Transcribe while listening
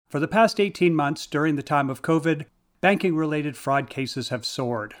For the past 18 months during the time of COVID, banking-related fraud cases have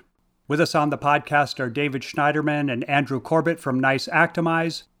soared. With us on the podcast are David Schneiderman and Andrew Corbett from NICE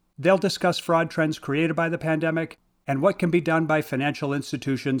Actimize. They'll discuss fraud trends created by the pandemic and what can be done by financial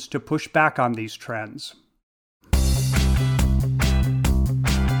institutions to push back on these trends.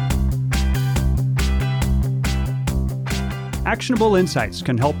 Actionable insights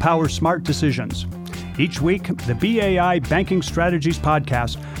can help power smart decisions. Each week, the BAI Banking Strategies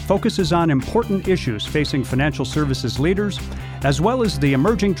podcast focuses on important issues facing financial services leaders, as well as the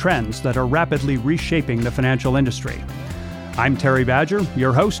emerging trends that are rapidly reshaping the financial industry. I'm Terry Badger,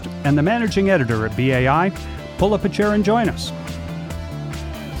 your host and the managing editor at BAI. Pull up a chair and join us.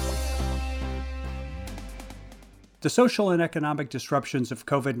 The social and economic disruptions of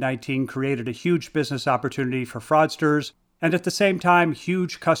COVID-19 created a huge business opportunity for fraudsters, and at the same time,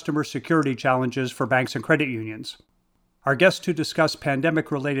 huge customer security challenges for banks and credit unions. Our guests to discuss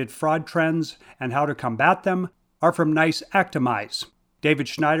pandemic-related fraud trends and how to combat them are from NICE Actimize, David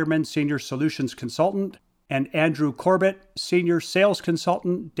Schneiderman, Senior Solutions Consultant, and Andrew Corbett, Senior Sales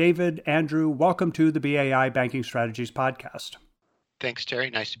Consultant. David, Andrew, welcome to the BAI Banking Strategies podcast. Thanks, Terry.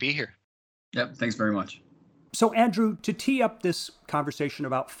 Nice to be here. Yep, thanks very much. So, Andrew, to tee up this conversation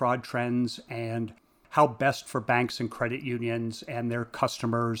about fraud trends and how best for banks and credit unions and their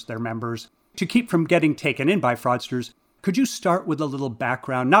customers, their members, to keep from getting taken in by fraudsters, could you start with a little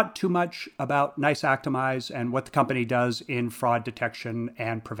background, not too much about NICE Actimize and what the company does in fraud detection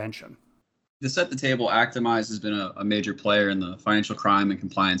and prevention? To set the table, Actimize has been a major player in the financial crime and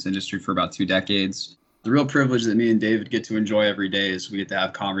compliance industry for about 2 decades. The real privilege that me and David get to enjoy every day is we get to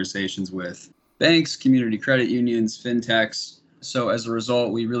have conversations with banks, community credit unions, fintechs. So as a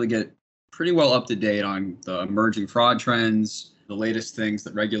result, we really get pretty well up to date on the emerging fraud trends, the latest things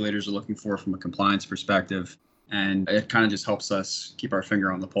that regulators are looking for from a compliance perspective. And it kind of just helps us keep our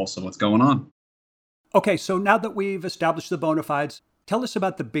finger on the pulse of what's going on. Okay, so now that we've established the bona fides, tell us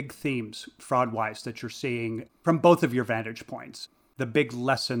about the big themes, fraud-wise, that you're seeing from both of your vantage points, the big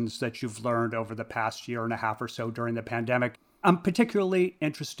lessons that you've learned over the past year and a half or so during the pandemic. I'm particularly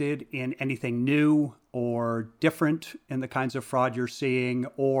interested in anything new or different in the kinds of fraud you're seeing,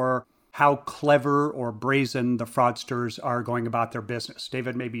 or how clever or brazen the fraudsters are going about their business.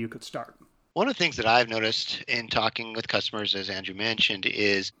 David, maybe you could start. One of the things that I've noticed in talking with customers, as Andrew mentioned,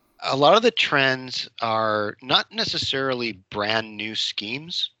 is a lot of the trends are not necessarily brand new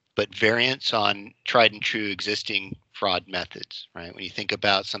schemes, but variants on tried and true existing fraud methods, right? When you think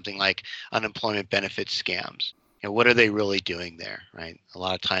about something like unemployment benefits scams, what are they really doing there, right? A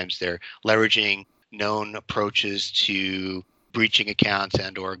lot of times they're leveraging known approaches to breaching accounts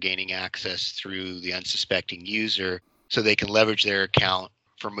and or gaining access through the unsuspecting user so they can leverage their account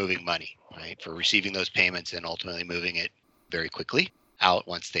for moving money, right? For receiving those payments and ultimately moving it very quickly out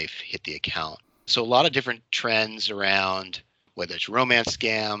once they've hit the account. So a lot of different trends around whether it's romance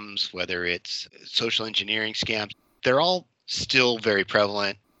scams, whether it's social engineering scams, they're all still very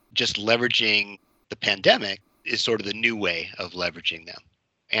prevalent. Just leveraging the pandemic is sort of the new way of leveraging them.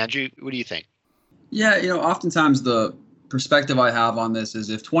 Andrew, what do you think? Yeah, oftentimes the perspective I have on this is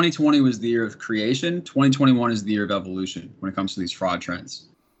if 2020 was the year of creation, 2021 is the year of evolution when it comes to these fraud trends.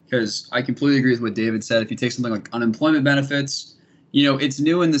 Because I completely agree with what David said. If you take something like unemployment benefits, it's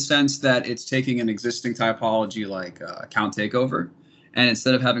new in the sense that it's taking an existing typology like account takeover. And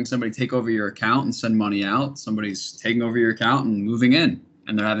instead of having somebody take over your account and send money out, somebody's taking over your account and moving in.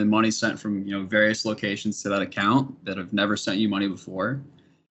 And they're having money sent from various locations to that account that have never sent you money before.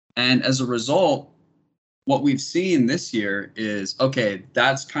 And as a result, what we've seen this year is, okay,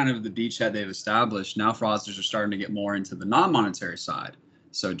 that's kind of the beachhead they've established. Now fraudsters are starting to get more into the non-monetary side.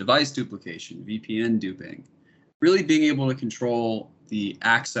 So device duplication, VPN duping, really being able to control the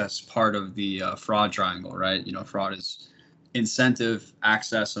access part of the fraud triangle, right? Fraud is incentive,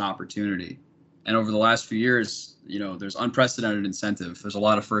 access, and opportunity. And over the last few years, there's unprecedented incentive. There's a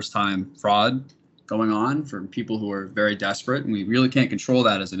lot of first-time fraud going on for people who are very desperate, and we really can't control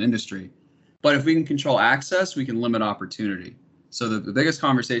that as an industry. But if we can control access, we can limit opportunity. So the biggest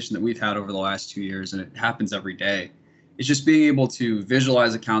conversation that we've had over the last 2 years, and it happens every day, is just being able to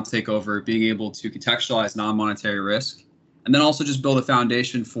visualize account takeover, being able to contextualize non-monetary risk, and then also just build a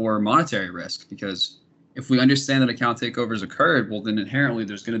foundation for monetary risk. Because if we understand that account takeovers occurred, well, then inherently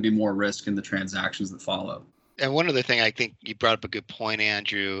there's going to be more risk in the transactions that follow. And one other thing, I think you brought up a good point,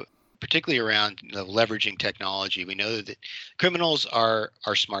 Andrew, particularly around leveraging technology. We know that criminals are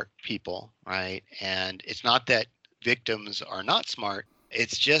smart people, right? And it's not that victims are not smart.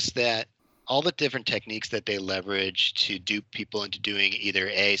 It's just that all the different techniques that they leverage to dupe people into doing either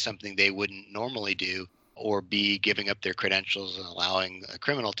A, something they wouldn't normally do, or B, giving up their credentials and allowing a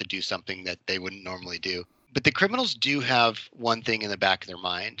criminal to do something that they wouldn't normally do. But the criminals do have one thing in the back of their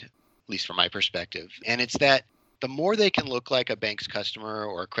mind, at least from my perspective, and it's that the more they can look like a bank's customer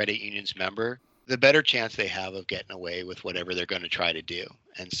or a credit union's member, the better chance they have of getting away with whatever they're going to try to do.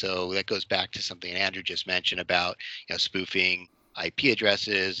 And so that goes back to something Andrew just mentioned about, spoofing IP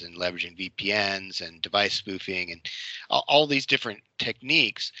addresses and leveraging VPNs and device spoofing, and all these different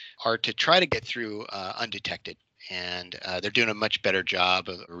techniques are to try to get through undetected. And they're doing a much better job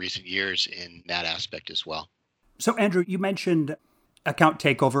of recent years in that aspect as well. So, Andrew, you mentioned account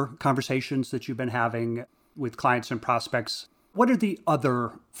takeover conversations that you've been having with clients and prospects. What are the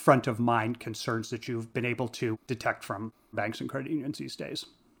other front of mind concerns that you've been able to detect from banks and credit unions these days?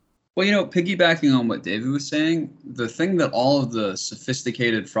 Well, piggybacking on what David was saying, the thing that all of the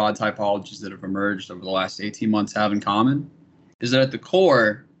sophisticated fraud typologies that have emerged over the last 18 months have in common is that at the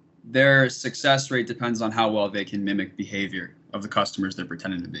core, their success rate depends on how well they can mimic behavior of the customers they're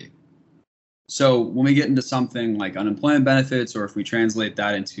pretending to be. So when we get into something like unemployment benefits, or if we translate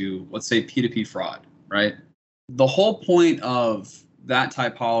that into, let's say, P2P fraud, right? The whole point of that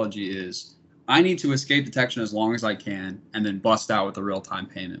typology is I need to escape detection as long as I can and then bust out with a real-time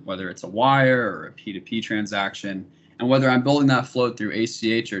payment, whether it's a wire or a P2P transaction. And whether I'm building that flow through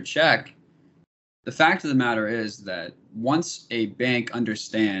ACH or check, the fact of the matter is that once a bank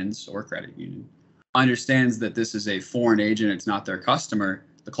understands, or credit union, understands that this is a foreign agent, it's not their customer,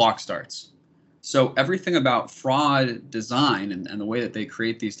 the clock starts. So everything about fraud design and the way that they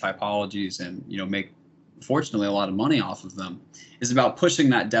create these typologies and make, fortunately, a lot of money off of them is about pushing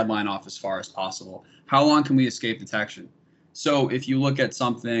that deadline off as far as possible. How long can we escape detection? So if you look at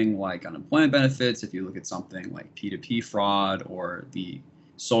something like unemployment benefits, if you look at something like P2P fraud or the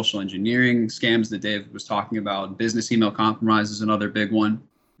social engineering scams that Dave was talking about, business email compromise is another big one.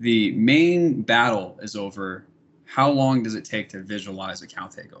 The main battle is over how long does it take to visualize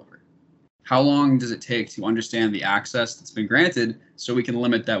account takeover? How long does it take to understand the access that's been granted so we can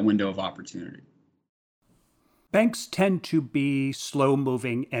limit that window of opportunity? Banks tend to be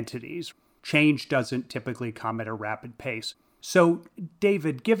slow-moving entities. Change doesn't typically come at a rapid pace. So,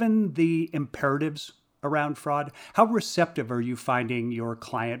 David, given the imperatives around fraud, how receptive are you finding your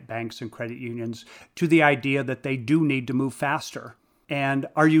client banks and credit unions to the idea that they do need to move faster? And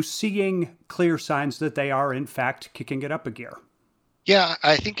are you seeing clear signs that they are, in fact, kicking it up a gear? Yeah,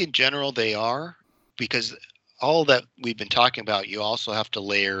 I think in general they are, because all that we've been talking about, you also have to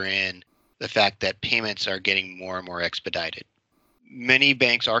layer in the fact that payments are getting more and more expedited. Many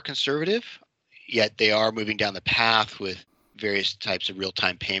banks are conservative, yet they are moving down the path with various types of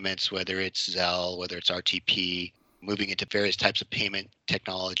real-time payments, whether it's Zelle, whether it's RTP, moving into various types of payment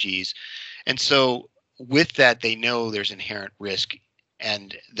technologies. And so with that, they know there's inherent risk,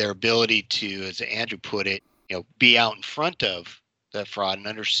 and their ability to, as Andrew put it, be out in front of the fraud and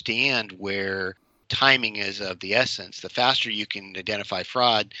understand where timing is of the essence. The faster you can identify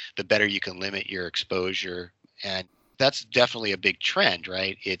fraud, the better you can limit your exposure. And that's definitely a big trend,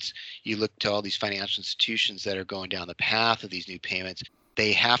 right? You look to all these financial institutions that are going down the path of these new payments.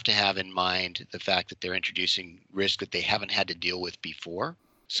 They have to have in mind the fact that they're introducing risk that they haven't had to deal with before.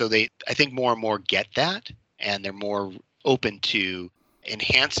 So I think more and more get that, and they're more open to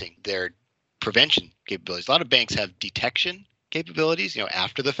enhancing their prevention capabilities. A lot of banks have detection capabilities,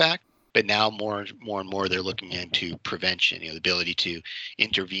 after the fact. But now more and more they're looking into prevention, the ability to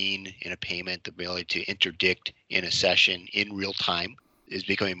intervene in a payment, the ability to interdict in a session in real time is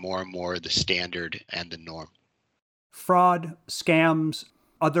becoming more and more the standard and the norm. Fraud, scams,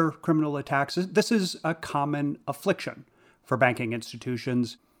 other criminal attacks, this is a common affliction for banking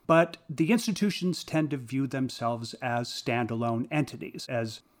institutions, but the institutions tend to view themselves as standalone entities,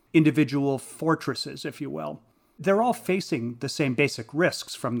 as individual fortresses, if you will. They're all facing the same basic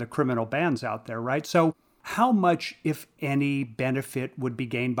risks from the criminal bands out there, right? So how much, if any, benefit would be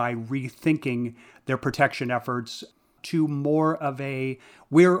gained by rethinking their protection efforts to more of a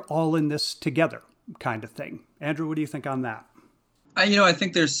we're all in this together kind of thing? Andrew, what do you think on that? I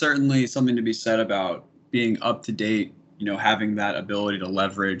think there's certainly something to be said about being up to date, having that ability to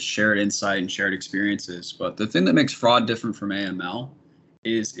leverage shared insight and shared experiences. But the thing that makes fraud different from AML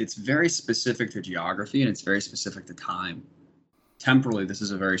is it's very specific to geography and it's very specific to time. Temporally, this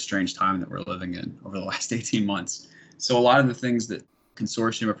is a very strange time that we're living in over the last 18 months. So a lot of the things that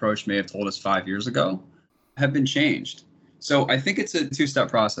consortium approach may have told us 5 years ago have been changed. So I think it's a two-step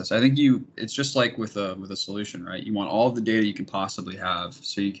process. I think it's just like with a solution, right? You want all of the data you can possibly have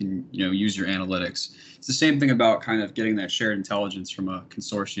so you can, use your analytics. It's the same thing about kind of getting that shared intelligence from a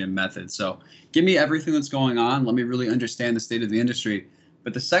consortium method. So give me everything that's going on. Let me really understand the state of the industry.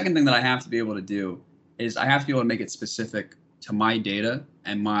 But the second thing that I have to be able to do is I have to be able to make it specific to my data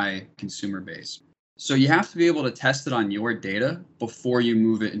and my consumer base. So you have to be able to test it on your data before you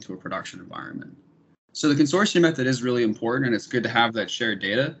move it into a production environment. So the consortium method is really important, and it's good to have that shared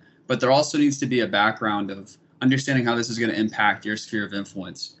data, but there also needs to be a background of understanding how this is going to impact your sphere of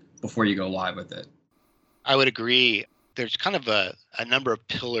influence before you go live with it. I would agree. There's kind of a number of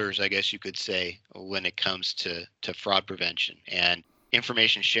pillars, I guess you could say, when it comes to fraud prevention. And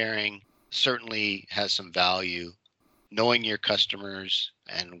information sharing certainly has some value. Knowing your customers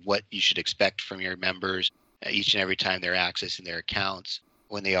and what you should expect from your members each and every time they're accessing their accounts,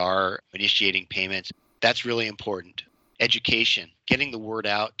 when they are initiating payments, that's really important. Education, getting the word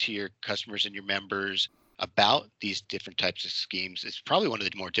out to your customers and your members about these different types of schemes is probably one of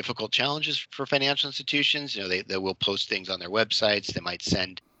the more difficult challenges for financial institutions. They will post things on their websites. They might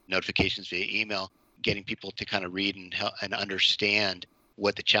send notifications via email, getting people to kind of read and understand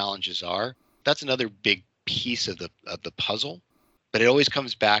what the challenges are. That's another big piece of the puzzle. But it always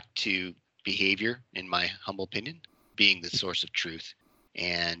comes back to behavior, in my humble opinion, being the source of truth.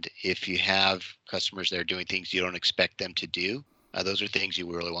 And if you have customers that are doing things you don't expect them to do, those are things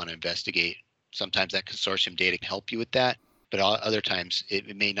you really want to investigate. Sometimes that consortium data can help you with that, but other times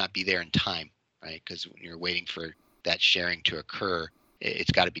it may not be there in time, right? Because when you're waiting for that sharing to occur,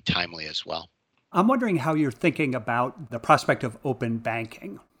 it's got to be timely as well. I'm wondering how you're thinking about the prospect of open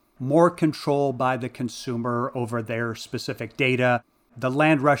banking. More control by the consumer over their specific data, the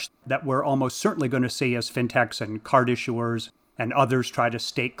land rush that we're almost certainly going to see as fintechs and card issuers and others try to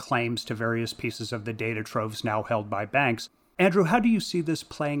stake claims to various pieces of the data troves now held by banks. Andrew, how do you see this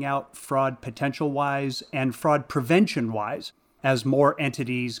playing out fraud potential-wise and fraud prevention-wise as more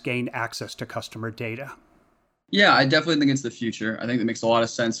entities gain access to customer data? Yeah, I definitely think it's the future. I think that makes a lot of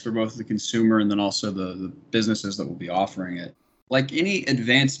sense for both the consumer and then also the businesses that will be offering it. Like any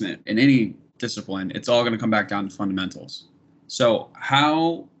advancement in any discipline, it's all going to come back down to fundamentals. So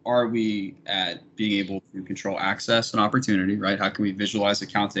how are we at being able to control access and opportunity, right? How can we visualize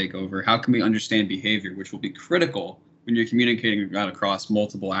account takeover? How can we understand behavior, which will be critical when you're communicating that across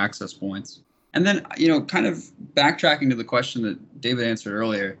multiple access points? And then, kind of backtracking to the question that David answered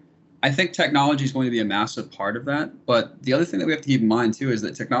earlier, I think technology is going to be a massive part of that. But the other thing that we have to keep in mind, too, is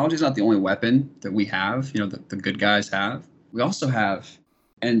that technology is not the only weapon that we have, the good guys have. We also have,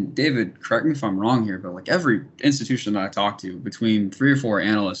 and David, correct me if I'm wrong here, but like every institution that I talk to, between 3 or 4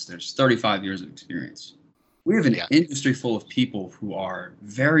 analysts, there's 35 years of experience. We have an industry full of people who are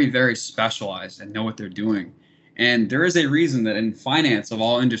very, very specialized and know what they're doing. And there is a reason that in finance of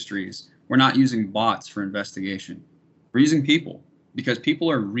all industries, we're not using bots for investigation. We're using people because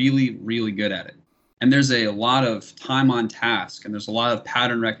people are really, really good at it. And there's a lot of time on task and there's a lot of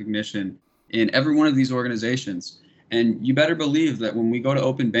pattern recognition in every one of these organizations. And you better believe that when we go to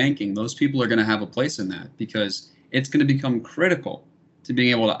open banking, those people are going to have a place in that because it's going to become critical to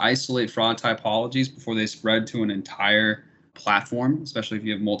being able to isolate fraud typologies before they spread to an entire platform, especially if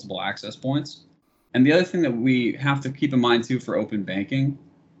you have multiple access points. And the other thing that we have to keep in mind, too, for open banking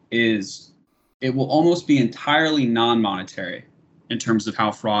is it will almost be entirely non-monetary in terms of how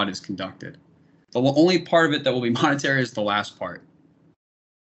fraud is conducted. The only part of it that will be monetary is the last part.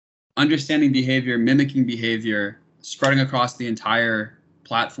 Understanding behavior, mimicking behavior, spreading across the entire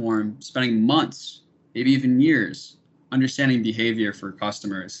platform, spending months, maybe even years, understanding behavior for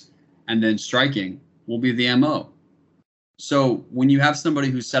customers, and then striking will be the MO. So when you have somebody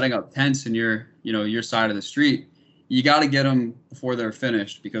who's setting up tents in your side of the street, you got to get them before they're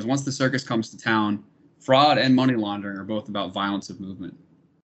finished, because once the circus comes to town, fraud and money laundering are both about violence of movement.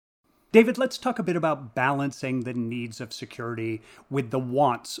 David, let's talk a bit about balancing the needs of security with the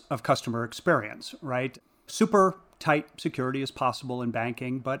wants of customer experience, right? Super tight security is possible in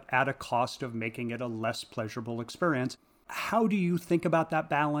banking, but at a cost of making it a less pleasurable experience. How do you think about that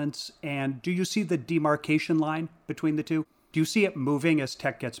balance? And do you see the demarcation line between the two? Do you see it moving as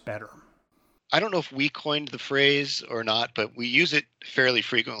tech gets better? I don't know if we coined the phrase or not, but we use it fairly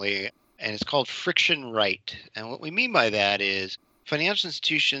frequently, and it's called friction right. And what we mean by that is financial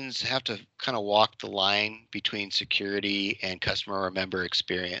institutions have to kind of walk the line between security and customer or member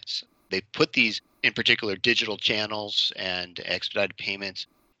experience. They put these, in particular, digital channels and expedited payments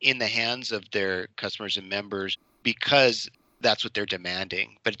in the hands of their customers and members because that's what they're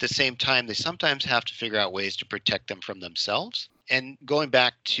demanding. But at the same time, they sometimes have to figure out ways to protect them from themselves. And going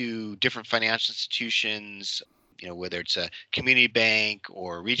back to different financial institutions, whether it's a community bank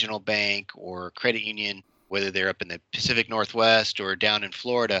or regional bank or credit union, whether they're up in the Pacific Northwest or down in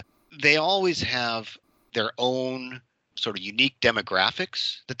Florida, they always have their own sort of unique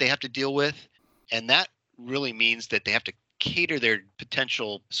demographics that they have to deal with. And that really means that they have to cater their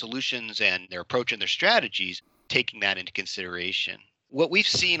potential solutions and their approach and their strategies, taking that into consideration. What we've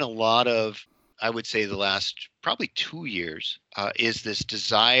seen a lot of, I would say the last probably 2 years, is this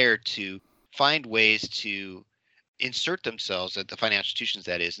desire to find ways to insert themselves, at the financial institutions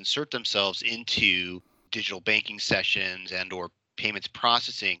that is, insert themselves into digital banking sessions and or payments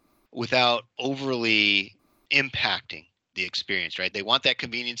processing without overly impacting the experience, right? They want that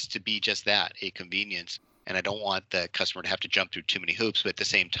convenience to be just that, a convenience. And I don't want the customer to have to jump through too many hoops. But at the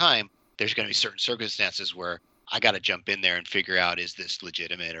same time, there's going to be certain circumstances where I got to jump in there and figure out, is this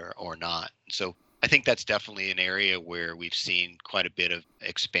legitimate or not? So I think that's definitely an area where we've seen quite a bit of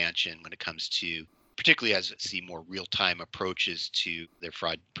expansion when it comes to, particularly as I see more real-time approaches to their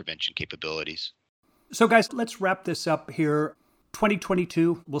fraud prevention capabilities. So guys, let's wrap this up here.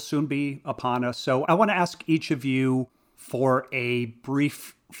 2022 will soon be upon us. So I want to ask each of you for a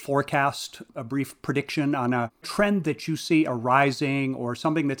brief forecast, a brief prediction on a trend that you see arising or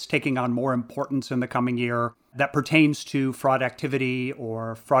something that's taking on more importance in the coming year that pertains to fraud activity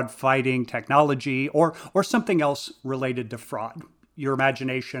or fraud fighting technology or something else related to fraud. Your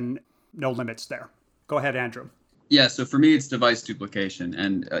imagination, no limits there. Go ahead, Andrew. Yeah, so for me, it's device duplication.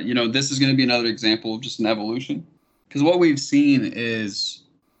 And, this is going to be another example of just an evolution. Because what we've seen is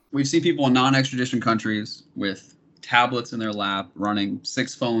we've seen people in non-extradition countries with tablets in their lap running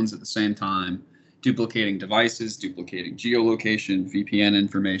 6 phones at the same time, duplicating devices, duplicating geolocation, VPN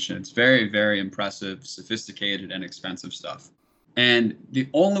information. It's very, very impressive, sophisticated, and expensive stuff. And the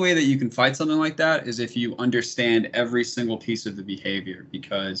only way that you can fight something like that is if you understand every single piece of the behavior,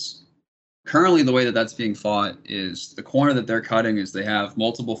 because currently the way that that's being fought is the corner that they're cutting is they have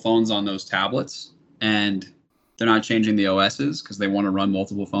multiple phones on those tablets and they're not changing the OSs because they want to run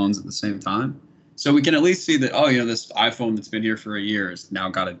multiple phones at the same time. So we can at least see that, this iPhone that's been here for a year has now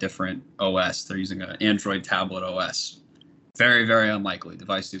got a different OS. They're using an Android tablet OS. Very, very unlikely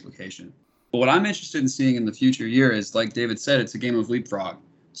device duplication. But what I'm interested in seeing in the future year is, like David said, it's a game of leapfrog.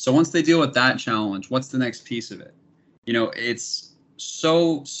 So once they deal with that challenge, what's the next piece of it? It's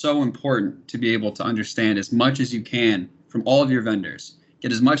so important to be able to understand as much as you can from all of your vendors.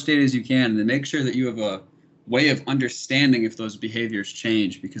 Get as much data as you can and then make sure that you have a way of understanding if those behaviors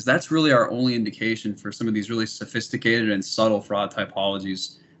change, because that's really our only indication for some of these really sophisticated and subtle fraud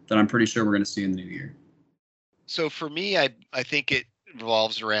typologies that I'm pretty sure we're going to see in the new year. So for me, I think it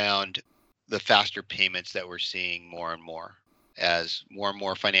revolves around the faster payments that we're seeing more and more as more and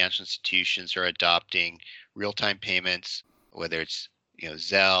more financial institutions are adopting real-time payments, whether it's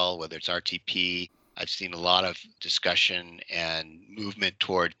Zelle, whether it's RTP. I've seen a lot of discussion and movement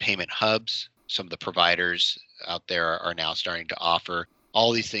toward payment hubs. Some of the providers out there are now starting to offer.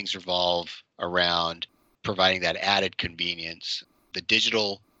 All these things revolve around providing that added convenience. The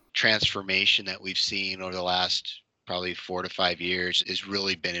digital transformation that we've seen over the last probably 4 to 5 years has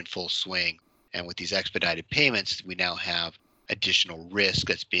really been in full swing. And with these expedited payments, we now have additional risk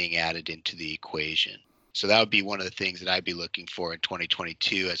that's being added into the equation. So that would be one of the things that I'd be looking for in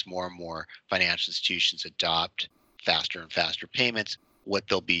 2022 as more and more financial institutions adopt faster and faster payments, what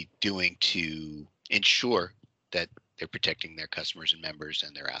they'll be doing to ensure that they're protecting their customers and members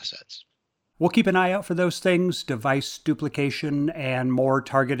and their assets. We'll keep an eye out for those things, device duplication and more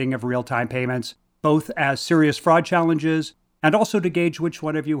targeting of real-time payments, both as serious fraud challenges and also to gauge which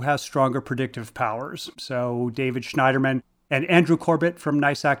one of you has stronger predictive powers. So David Schneiderman and Andrew Corbett from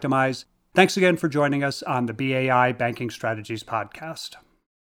NICE Actimize, thanks again for joining us on the BAI Banking Strategies podcast.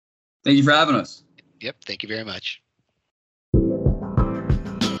 Thank you for having us. Yep, thank you very much.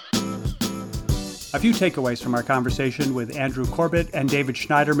 A few takeaways from our conversation with Andrew Corbett and David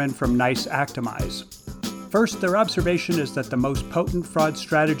Schneiderman from NICE Actimize. First, their observation is that the most potent fraud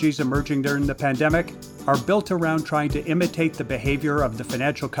strategies emerging during the pandemic are built around trying to imitate the behavior of the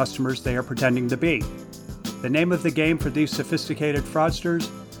financial customers they are pretending to be. The name of the game for these sophisticated fraudsters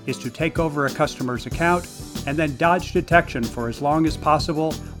is to take over a customer's account and then dodge detection for as long as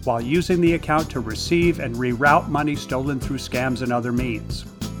possible while using the account to receive and reroute money stolen through scams and other means.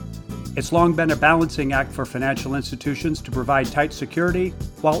 It's long been a balancing act for financial institutions to provide tight security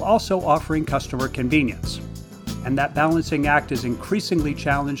while also offering customer convenience. And that balancing act is increasingly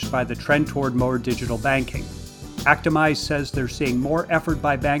challenged by the trend toward more digital banking. Actimize says they're seeing more effort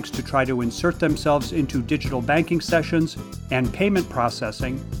by banks to try to insert themselves into digital banking sessions and payment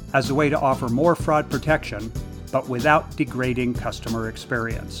processing as a way to offer more fraud protection, but without degrading customer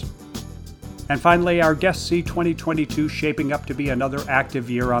experience. And finally, our guests see 2022 shaping up to be another active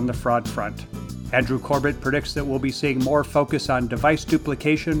year on the fraud front. Andrew Corbett predicts that we'll be seeing more focus on device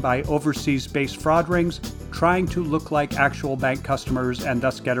duplication by overseas-based fraud rings, trying to look like actual bank customers and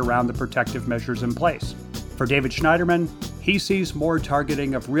thus get around the protective measures in place. For David Schneiderman, He sees more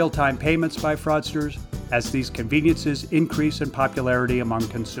targeting of real-time payments by fraudsters as these conveniences increase in popularity among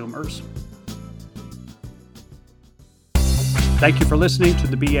consumers. Thank you for listening to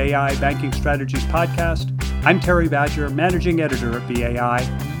the BAI Banking Strategies Podcast. I'm Terry Badger, Managing Editor at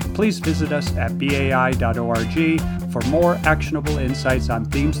BAI. Please visit us at bai.org for more actionable insights on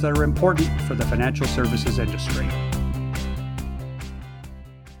themes that are important for the financial services industry.